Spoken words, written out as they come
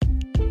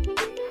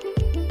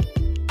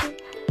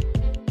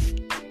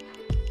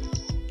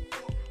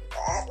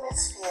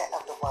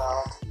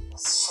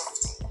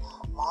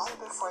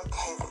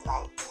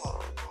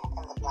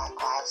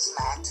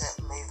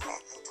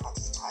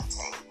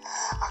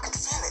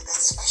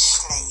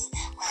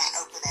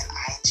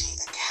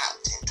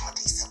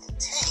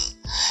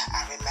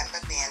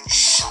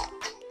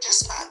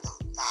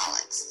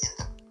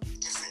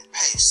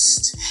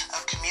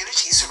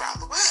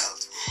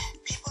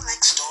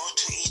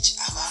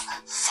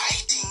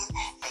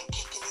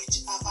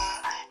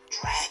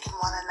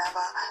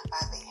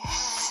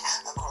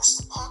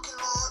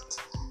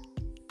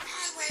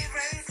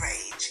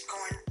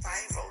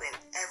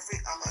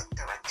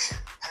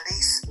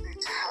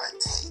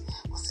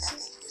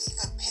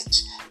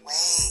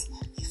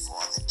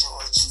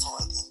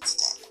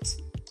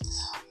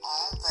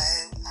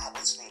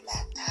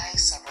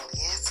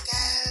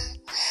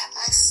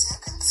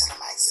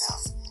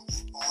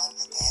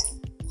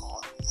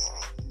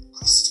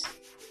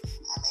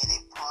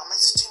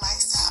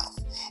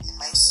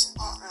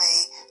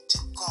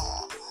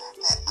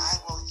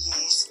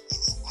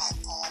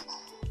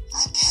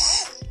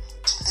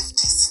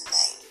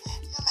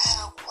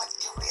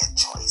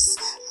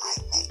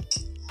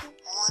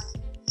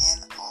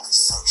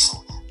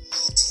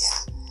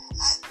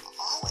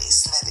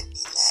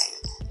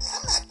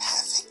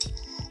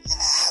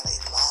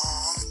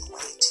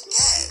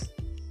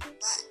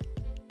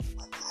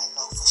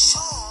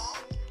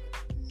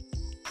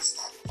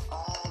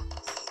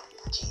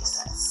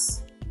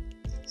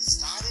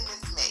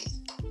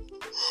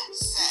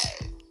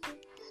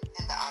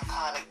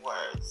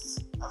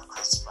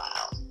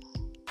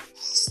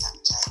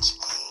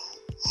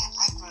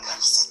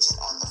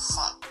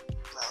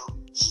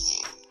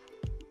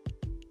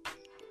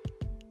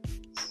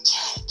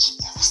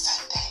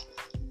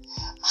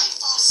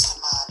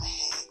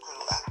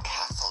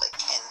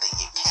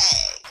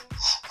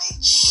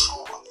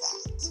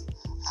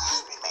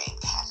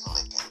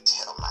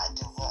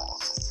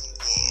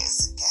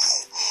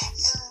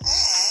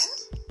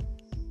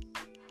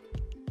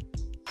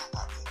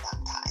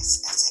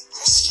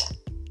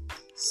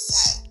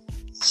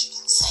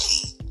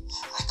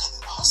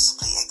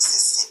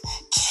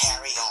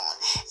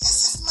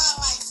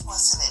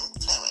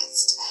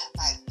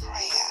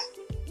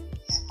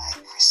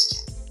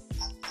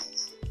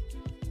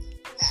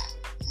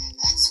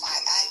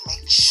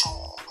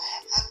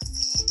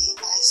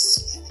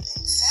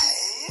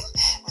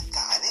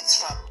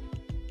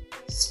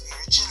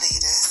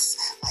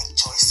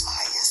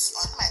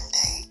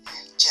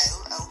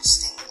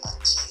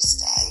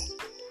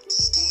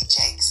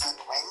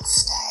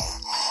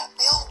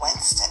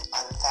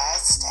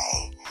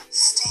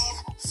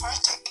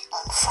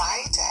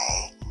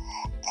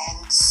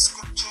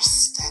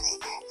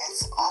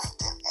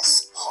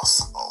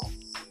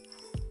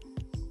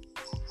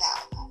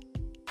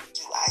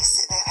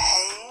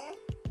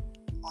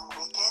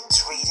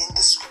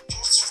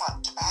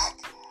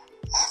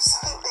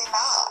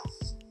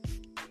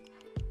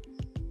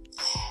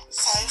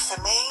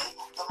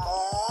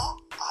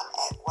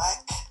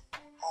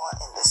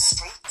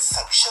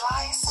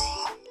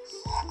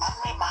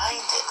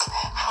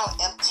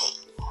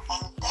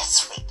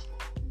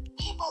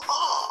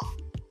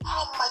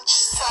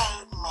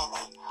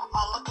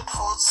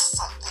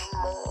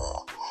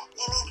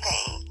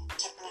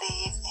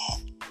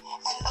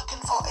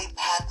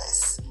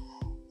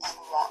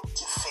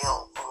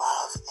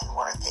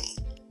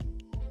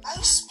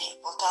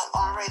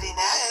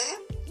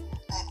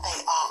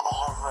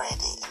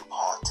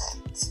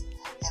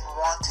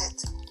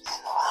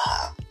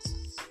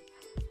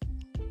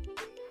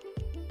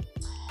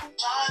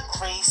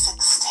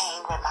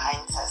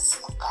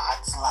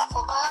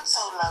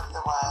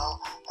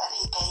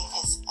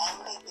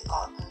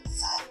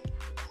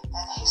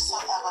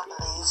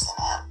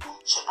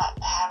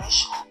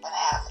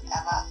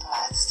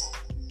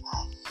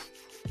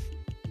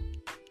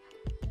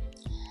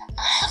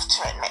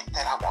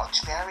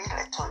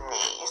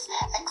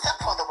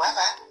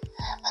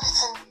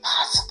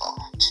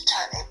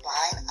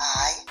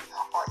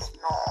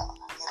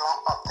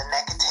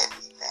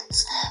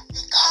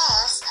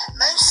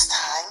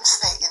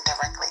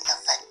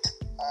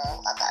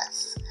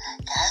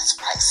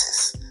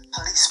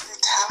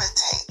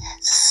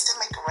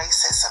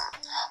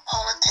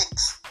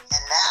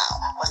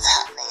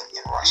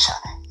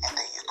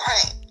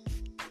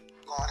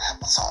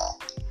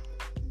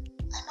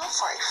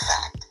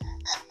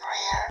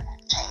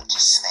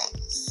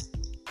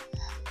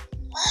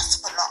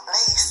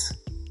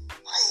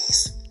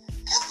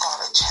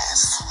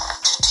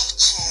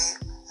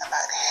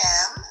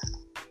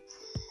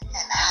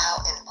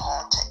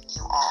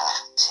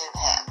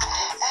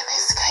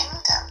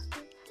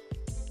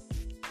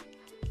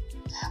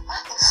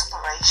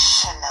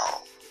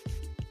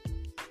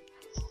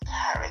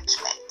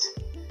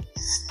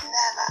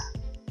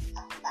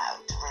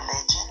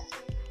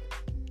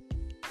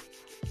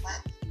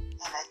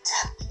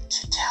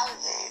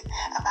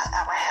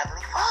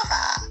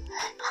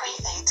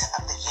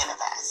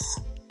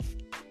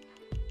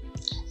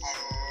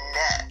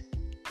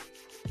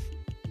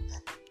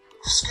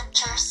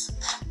Scriptures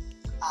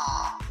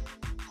are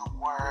the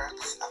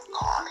words of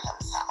God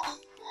Himself,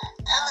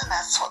 telling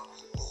us what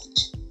we need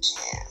to do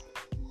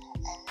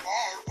and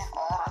know in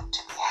order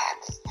to be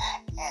happy,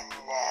 and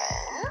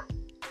know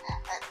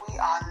that we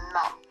are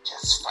not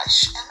just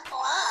flesh and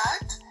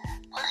blood,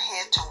 but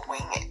here to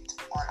wing it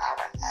on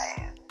our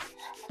own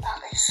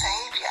without a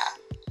Savior,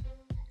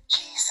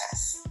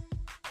 Jesus.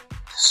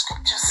 The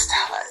Scriptures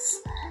tell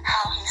us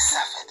how He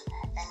suffered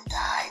and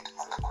died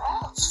on the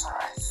cross for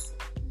us,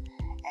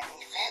 an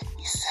event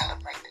we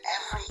celebrate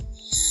every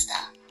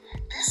Easter,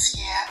 this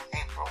year,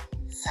 April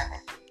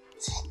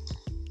 17th.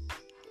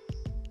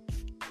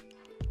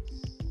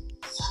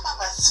 Some of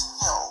us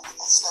feel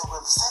as though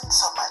we've sinned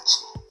so much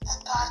that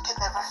God can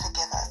never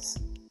forgive us,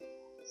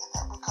 and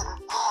that we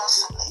couldn't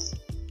possibly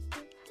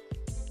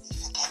be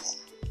forgiven.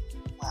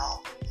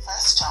 Well,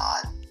 1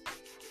 John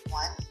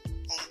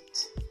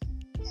 1:8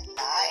 and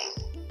 9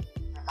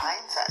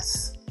 reminds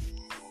us,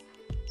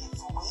 if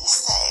we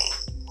say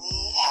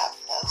we have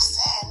no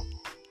sin,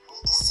 we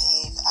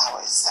deceive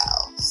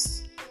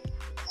ourselves,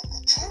 and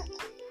the truth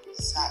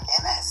is not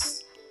in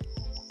us.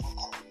 If we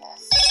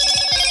confess,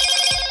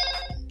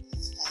 He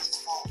is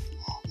faithful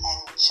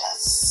and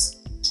just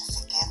to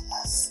forgive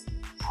us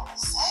our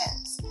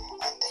sins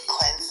and to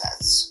cleanse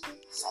us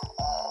from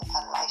all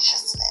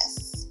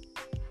unrighteousness.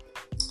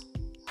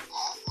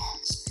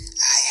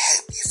 I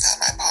hope you found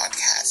my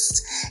podcast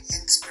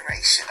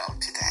inspirational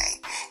today,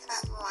 and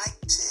I'd like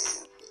to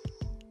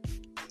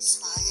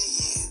inspire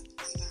you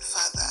even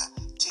further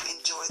to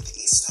enjoy the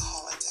Easter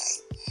holiday.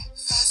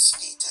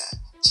 1 Peter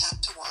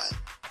chapter 1,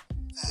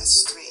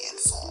 verse 3 and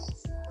 4.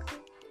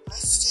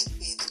 Blessed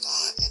be the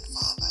God and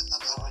Father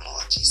of our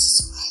Lord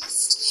Jesus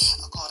Christ.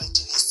 According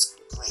to His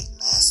great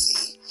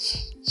mercy,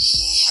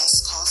 He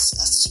has caused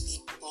us to be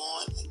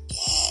born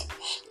again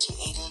to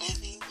a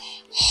living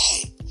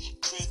hope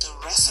through the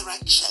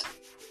resurrection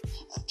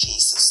of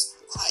Jesus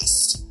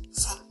Christ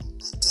from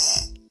the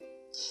dead,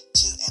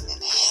 to an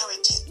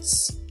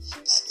inheritance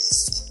that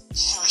is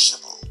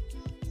imperishable,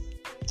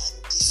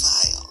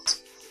 undefiled,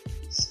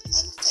 and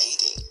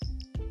unfading,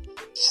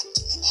 kept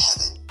in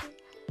heaven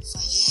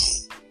for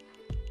you.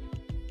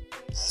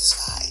 Verse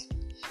 5.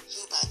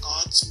 Who by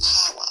God's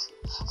power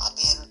are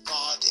being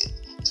guarded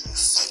through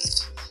faith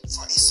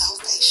for a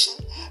salvation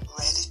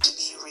ready to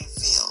be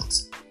revealed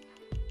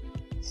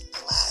in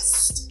the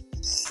last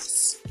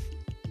days.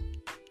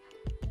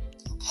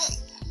 Okay,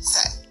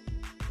 so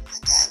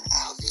again, I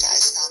hope you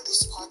guys found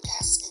this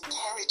podcast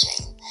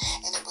encouraging,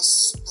 and it was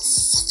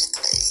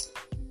specifically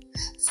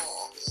for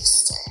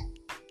Easter,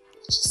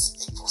 which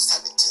is April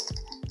 17th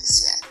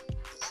this year.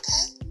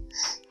 Okay?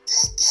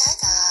 Take care,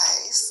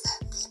 guys.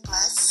 Be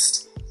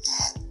blessed,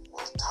 and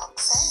we'll talk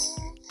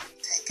soon.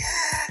 Take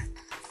care.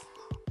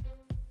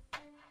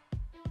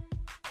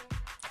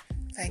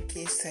 Thank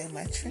you so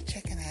much for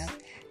checking out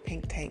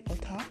Pink Table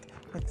Talk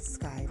with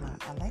Skylar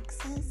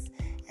Alexis,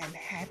 and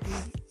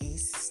happy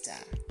Easter.